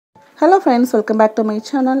Hello friends, welcome back to my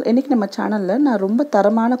channel. இன்னைக்கு நம்ம சேனல்ல நான் ரொம்ப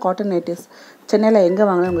தரமான காட்டன் நைட்டிஸ் சென்னையில எங்க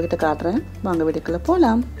வாங்குறேன்னு உங்ககிட்ட காட்றேன். வாங்க வீடியோக்குள்ள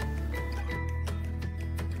போலாம்.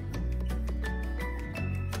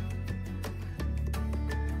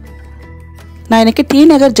 நான் இன்னைக்கு டி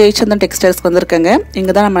நகர் ஜெயச்சந்திரன் டெக்ஸ்டைல்ஸ்க்கு வந்திருக்கேங்க.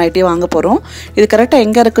 இங்க தான் நம்ம நைட்டி வாங்க போறோம். இது கரெக்ட்டா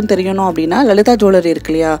எங்க இருக்குன்னு தெரியணும் அப்படினா லலிதா ஜுவல்லரி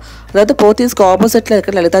இருக்கு இல்லையா? அதாவது போத்தீஸ்க்கு ஆப்போசிட்ல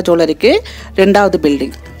இருக்க லலிதா ஜுவல்லரிக்கு இரண்டாவது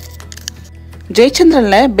பில்டிங்.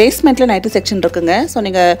 ஜெயச்சந்திரன்ல பேஸ்மெண்ட்ல நைட்டி செக்ஷன் இருக்குங்க. ஸோ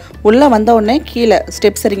நீங்கள் உள்ளே வந்த உடனே கீழே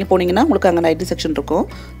ஸ்டெப்ஸ் இறங்கி போனீங்கன்னா உங்களுக்கு அங்கே நைட்டி செக்ஷன் இருக்கும்.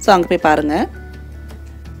 ஸோ அங்கே போய் பாருங்கள்.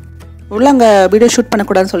 உள்ளே அங்கே வீடியோ ஷூட்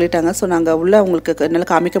பண்ணக்கூடாதுன்னு சொல்லிட்டாங்க. ஸோ நாங்கள் உள்ளே உங்களுக்கு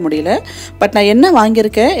என்னால் காமிக்க முடியல. பட் நான் என்ன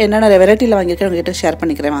வாங்கியிருக்கேன், என்னென்ன வெரைட்டியில் வாங்கியிருக்கேன் உங்ககிட்ட ஷேர்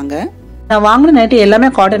பண்ணிக்கிறேன் வாங்க. நான் வாங்கின நைட்டி எல்லாமே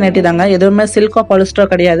காட்டன் நைட்டி தாங்க. எதுவுமே சில்கோ பாலிஸ்டரோ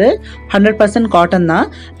கிடையாது. 100% காட்டன் தான்.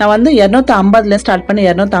 நான் வந்து 250 ஸ்டார்ட் பண்ணி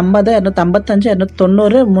 250, 255,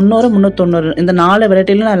 290, 300, 390 இந்த 4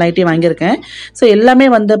 வெரைட்டிலும் நான் நைட்டி வாங்கியிருக்கேன். ஸோ எல்லாமே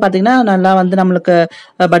வந்து பார்த்தீங்கன்னா நல்லா வந்து நம்மளுக்கு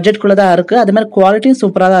பட்ஜெட்குள்ளே தான் இருக்குது. அது மாதிரி குவாலிட்டியும்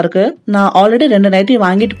சூப்பராக தான் இருக்குது. நான் ஆல்ரெடி 2 நைட்டி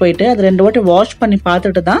வாங்கிட்டு போயிட்டு அது 2 வாட்டி வாஷ் பண்ணி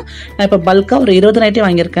பார்த்துட்டு தான் நான் இப்போ பல்காக ஒரு 20 நைட்டி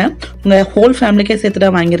வாங்கியிருக்கேன். உங்கள் ஹோல் ஃபேமிலிக்கே சேர்த்து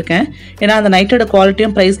தான் வாங்கியிருக்கேன். ஏன்னா அந்த நைட்டோட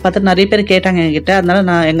குவாலிட்டியும் ப்ரைஸ் பார்த்துட்டு நிறைய பேர் கேட்டாங்க என்கிட்ட. அதனால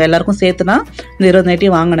நான் எங்கள் எல்லாருக்கும் சேர்த்து இந்த 20 நைட்டி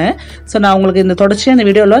வாங்கினேன். ஸோ நான் உங்களுக்கு இந்த தொடர்ச்சியாக இந்த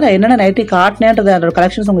வீடியோவில் நான் என்னென்ன நைட்டி காட்டினேன்றது அதோட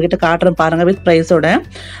கலெக்ஷன்ஸ் உங்ககிட்ட காட்டுறேன் பாருங்கள் வித் ப்ரைஸோட.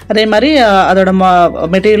 அதே மாதிரி அதோட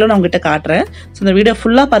மெட்டீரியலும் நான் உங்ககிட்ட காட்டுறேன். ஸோ இந்த வீடியோ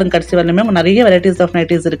ஃபுல்லாக பாருங்கள் கடைசி வரலுமே நிறைய வெரைட்டிஸ் ஆஃப்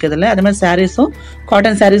நைட்டிஸ் இருக்குது இதில். அதே மாதிரி சாரீஸும்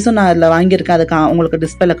காட்டன் சாரீஸும் நான் அதில் வாங்கியிருக்கேன். அதுக்கு உங்களுக்கு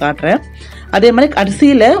டிஸ்பிளேல காட்டுறேன். அதே மாதிரி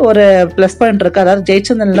கடைசியில் ஒரு ப்ளஸ் பாயிண்ட் இருக்குது. அதாவது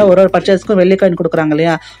ஜெயச்சந்திரனில் ஒரு பர்ச்சேஸ்க்கும் வெள்ளி காயின் கொடுக்குறாங்க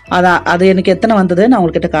இல்லையா, அது எனக்கு எத்தனை வந்தது நான்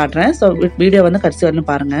உங்ககிட்ட காட்டுறேன். ஸோ வீடியோ வந்து கடைசி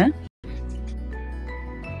வரலும் பாருங்கள்.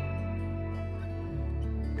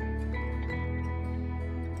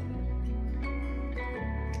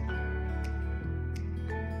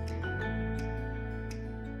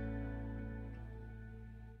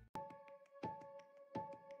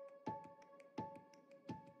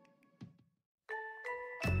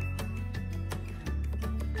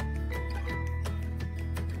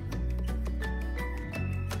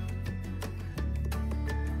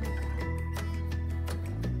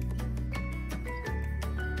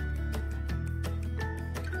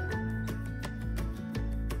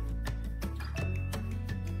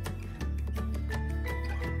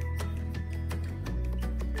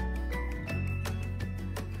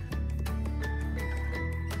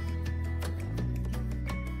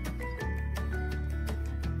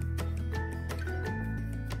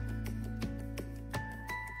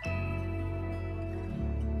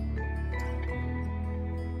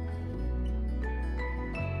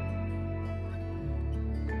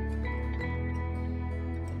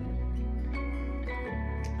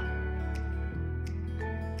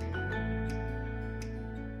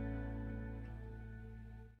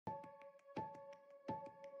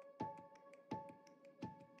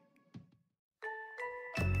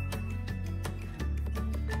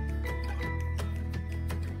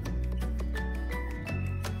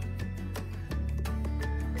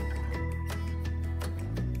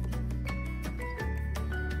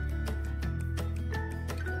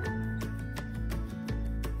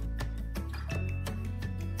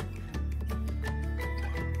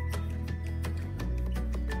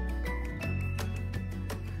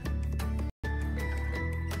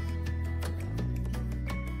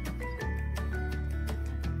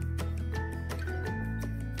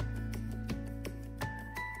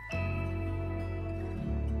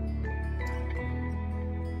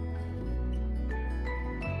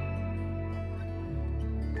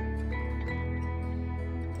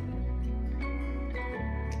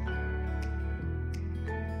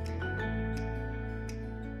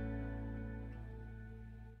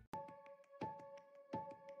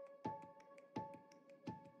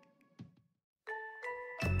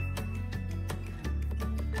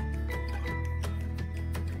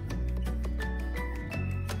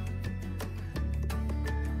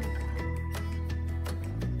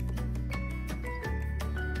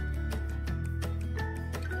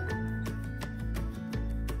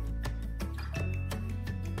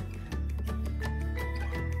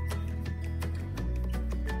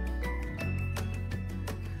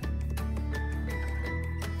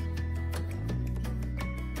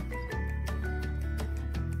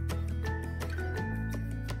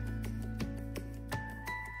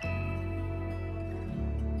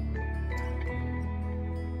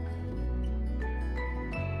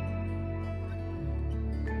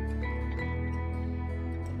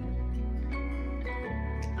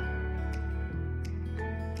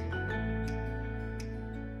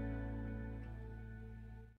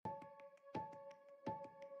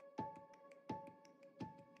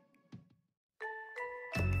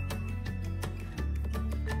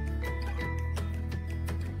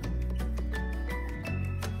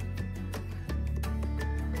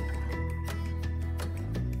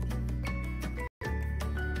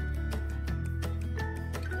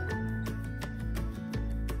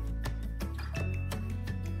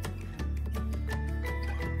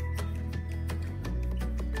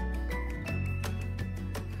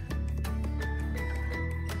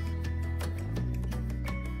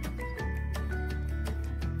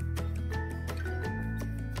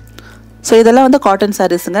 ஸோ இதெல்லாம் வந்து காட்டன்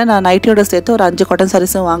சாரீஸுங்க. நான் நைட்டியோட சேர்த்து ஒரு 5 காட்டன்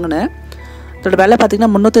சாரீஸும் வாங்கினேன். இதோட விலை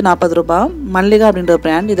பார்த்திங்கன்னா 340 ரூபாய். மல்லிகா அப்படின்ற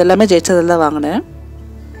பிராண்ட். இது எல்லாமே ஜெயிச்சதில் தான் வாங்கினேன்.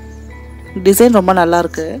 டிசைன் ரொம்ப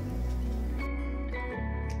நல்லாயிருக்கு.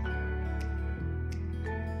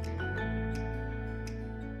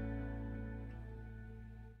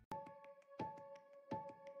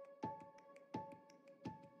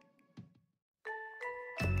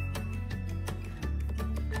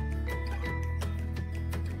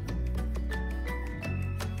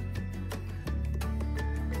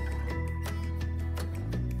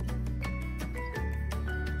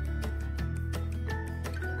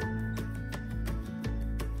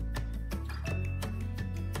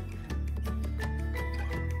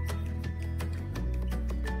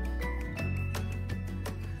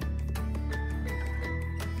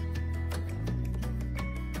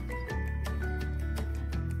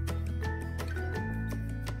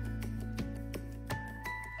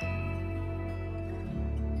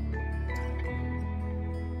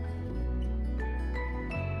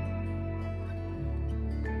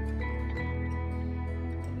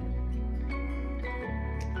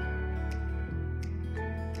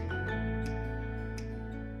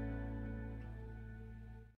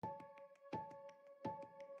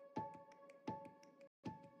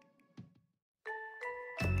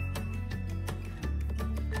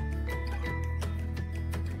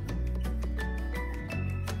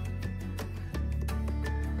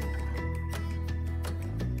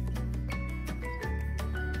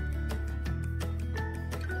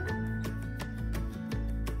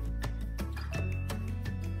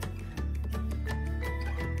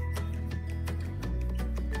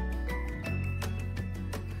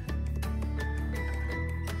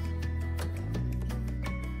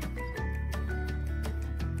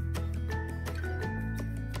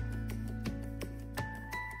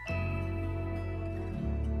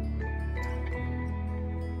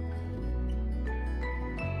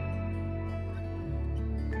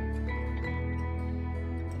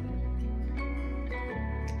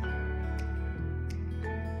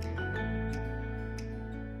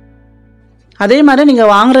 அதே மாதிரி நீங்கள்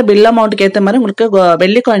வாங்குற பில் அமௌண்ட்டுக்கு ஏற்ற மாதிரி உங்களுக்கு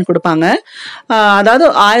வெள்ளி காயின் கொடுப்பாங்க. அதாவது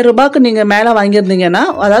 1000 ரூபாய்க்கு நீங்கள் மேலே வாங்கியிருந்தீங்கன்னா,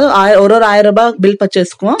 அதாவது ஒரு 1000 ரூபாய் பில்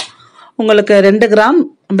பர்ச்சேஸ்க்கும் உங்களுக்கு 2 கிராம்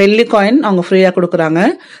வெள்ளி காயின் அவங்க ஃப்ரீயாக கொடுக்குறாங்க.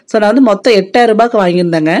 ஸோ நான் வந்து மொத்தம் 8000 ரூபாய்க்கு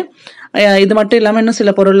வாங்கியிருந்தேங்க. இது மட்டும் இல்லாமல் இன்னும்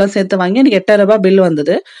சில பொருள்லாம் சேர்த்து வாங்கி எனக்கு 8000 ரூபாய் பில்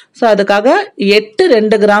வந்தது. ஸோ அதுக்காக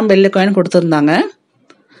 2 கிராம் வெள்ளி காயின் கொடுத்துருந்தாங்க.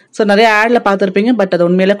 ஸோ நிறைய ஆடில் பார்த்துருப்பீங்க. பட் அது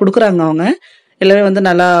உண்மையில கொடுக்குறாங்க அவங்க. எல்லாமே வந்து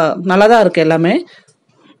நல்லா தான் இருக்குது எல்லாமே.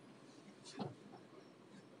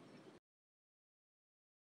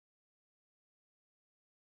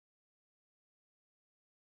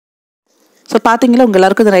 ஸோ பார்த்தீங்களா, உங்கள்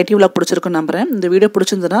எல்லாருக்கும் இந்த நைட்டி விலாக் பிடிச்சிருக்குன்னு நம்புறேன். இந்த வீடியோ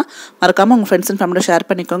பிடிச்சிருந்ததுன்னா மறக்காமல் உங்கள் ஃப்ரெண்ட்ஸ் அண்ட் ஃபேமிலியோட ஷேர்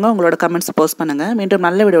பண்ணிக்கோங்க. உங்களோட கமெண்ட்ஸ் போஸ்ட் பண்ணுங்கள். மீண்டும்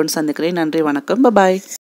நல்ல வீடியோ ஒன்று சந்திக்கிறேன். நன்றி, வணக்கம், பாய்.